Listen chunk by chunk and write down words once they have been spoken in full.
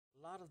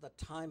lot of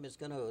the time is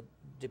going to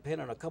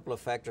depend on a couple of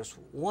factors.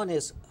 One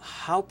is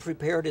how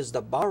prepared is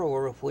the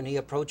borrower when he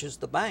approaches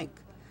the bank?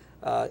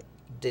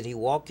 Did he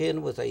walk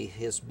in with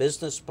his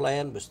business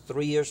plan with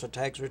 3 years of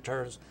tax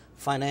returns,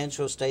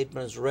 financial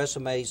statements,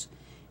 resumes?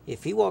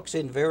 If he walks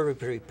in very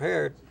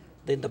prepared,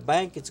 then the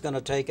bank is going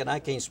to take, and I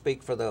can't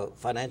speak for the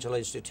financial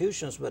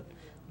institutions, but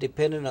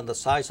depending on the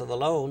size of the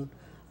loan,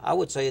 I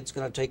would say it's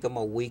going to take them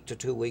a week to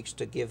 2 weeks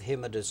to give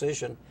him a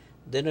decision.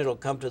 Then it'll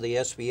come to the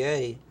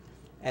SBA,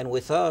 and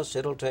with us,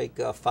 it'll take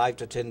 5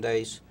 to 10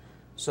 days.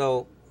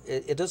 So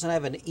it doesn't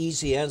have an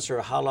easy answer.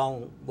 How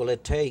long will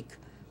it take?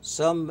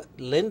 Some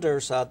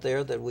lenders out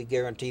there that we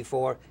guarantee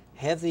for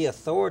have the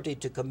authority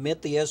to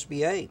commit the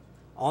SBA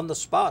on the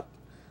spot.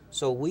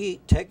 So we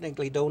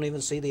technically don't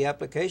even see the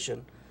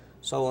application.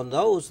 So on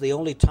those, the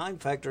only time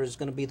factor is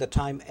going to be the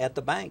time at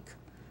the bank.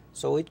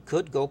 So it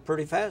could go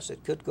pretty fast.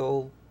 It could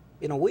go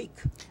in a week.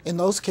 In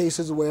those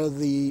cases where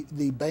the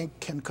bank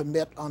can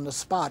commit on the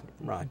spot,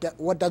 right.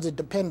 What does it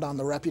depend on?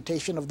 The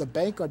reputation of the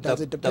bank, or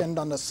does it depend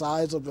on the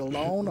size of the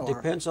loan? It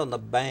depends on the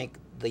bank.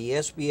 The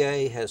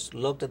SBA has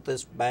looked at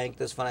this bank,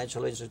 this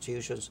financial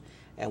institutions,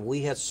 and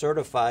we have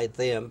certified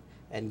them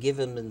and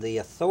given them the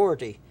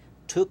authority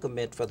to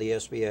commit for the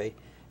SBA.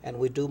 And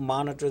we do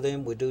monitor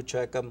them, we do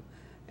check them,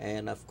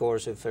 and of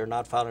course if they're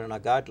not following our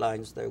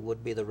guidelines, there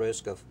would be the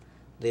risk of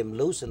them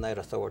losing that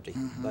authority.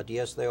 Mm-hmm. But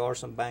yes, there are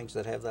some banks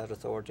that have that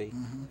authority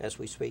mm-hmm. as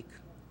we speak.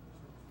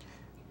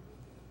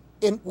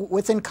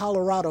 Within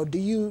Colorado, do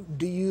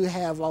you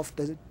have off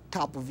the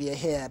top of your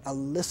head a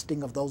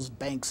listing of those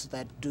banks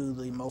that do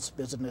the most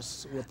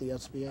business with the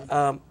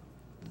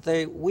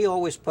SBA? We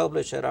always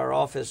publish at our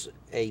office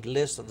a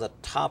list of the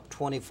top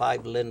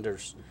 25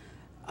 lenders.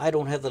 I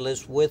don't have the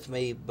list with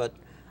me, but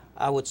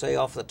I would say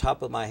off the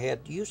top of my head,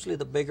 usually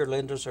the bigger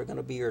lenders are going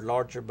to be your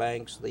larger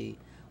banks, the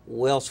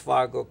Wells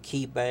Fargo,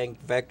 Key Bank,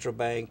 Vectra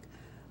Bank,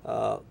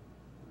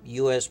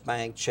 U.S.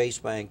 Bank, Chase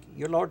Bank.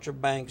 Your larger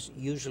banks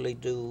usually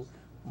do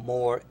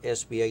more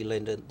SBA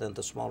lending than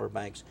the smaller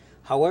banks.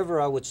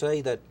 However, I would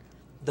say that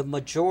the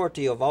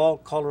majority of all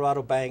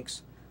Colorado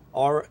banks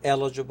are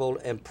eligible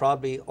and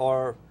probably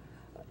are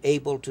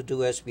able to do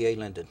SBA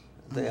lending.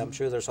 Mm-hmm. I'm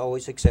sure there's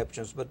always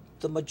exceptions, but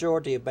the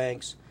majority of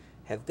banks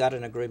have got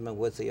an agreement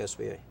with the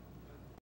SBA.